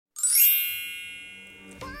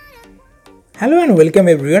Hello and welcome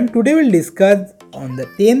everyone. Today we'll discuss on the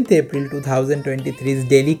 10th April 2023's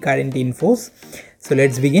daily current infos. So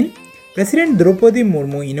let's begin. President Draupadi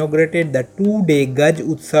Murmu inaugurated the 2-day Gaj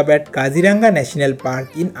Utsav at Kaziranga National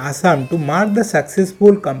Park in Assam to mark the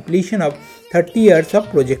successful completion of 30 years of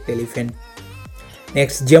Project Elephant.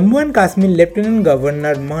 Next, Jammu and Kashmir Lieutenant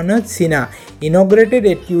Governor Manoj Sinha inaugurated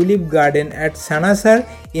a tulip garden at Sanasar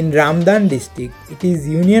in Ramdan district. It is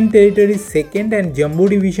Union Territory's second and Jammu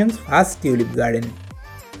Division's first tulip garden.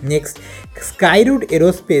 Next, Skyroot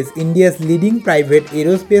Aerospace, India's leading private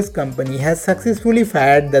aerospace company, has successfully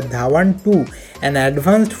fired the Dhawan 2, an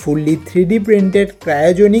advanced fully 3D printed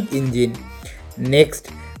cryogenic engine. Next,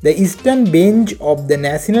 the Eastern Bench of the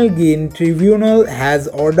National Green Tribunal has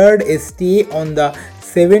ordered a stay on the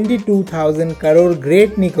 72,000 crore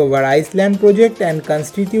Great Nicobar Island project and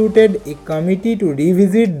constituted a committee to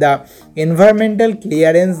revisit the environmental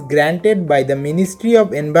clearance granted by the Ministry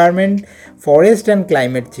of Environment, Forest and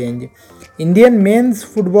Climate Change. Indian men's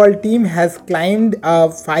football team has climbed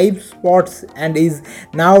 5 spots and is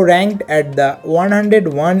now ranked at the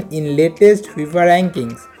 101 in latest FIFA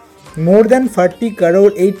rankings. More than 40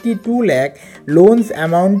 crore 82 lakh loans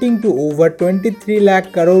amounting to over 23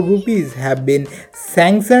 lakh crore rupees have been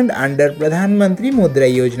sanctioned under Pradhan Mantri Mudra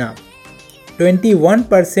Yojana.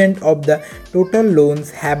 21% of the total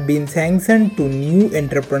loans have been sanctioned to new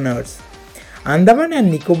entrepreneurs. Andaman and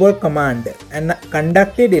Nicobar Command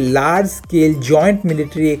conducted a large-scale joint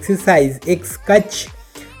military exercise ex-Kutch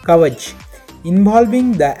Kavach,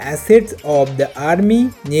 involving the assets of the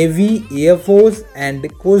Army, Navy, Air Force and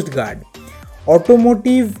Coast Guard.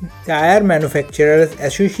 Automotive Tire Manufacturers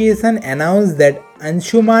Association announced that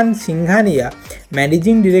Anshuman Singhania,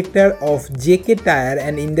 Managing Director of JK Tire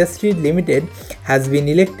and Industries Limited, has been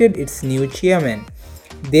elected its new chairman.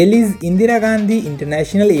 Delhi's Indira Gandhi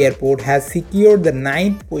International Airport has secured the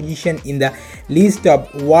 9th position in the list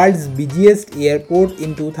of world's busiest airport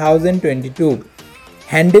in 2022.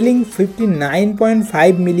 Handling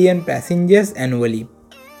 59.5 million passengers annually.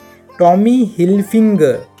 Tommy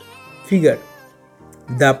Hilfiger,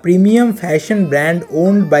 the premium fashion brand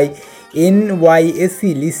owned by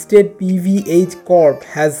NYSE listed PVH Corp,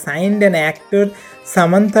 has signed an actor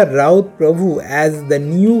Samantha Raut Prabhu as the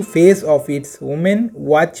new face of its women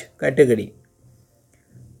watch category.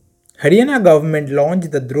 Haryana government launched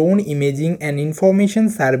the Drone Imaging and Information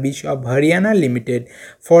Service of Haryana Limited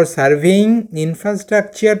for surveying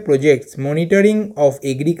infrastructure projects, monitoring of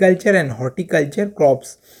agriculture and horticulture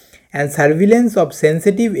crops, and surveillance of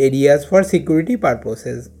sensitive areas for security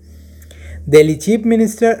purposes. Delhi Chief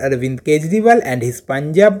Minister Arvind Kejriwal and his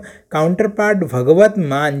Punjab counterpart Bhagwat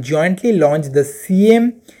Mann jointly launched the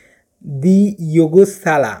CM Di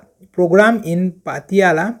Yogosala program in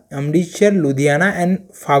Patiala, Amritsar, Ludhiana and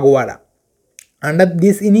Phagwara. Under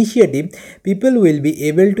this initiative, people will be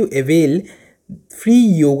able to avail free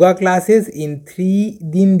yoga classes in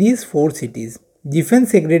these 4 cities.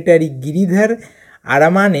 Defense Secretary Giridhar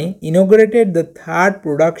Aramane inaugurated the 3rd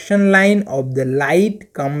production line of the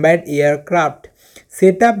light combat aircraft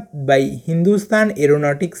set up by Hindustan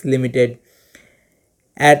Aeronautics Limited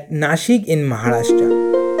at Nashik in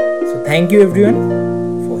Maharashtra. So thank you everyone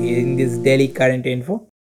for hearing this daily current info.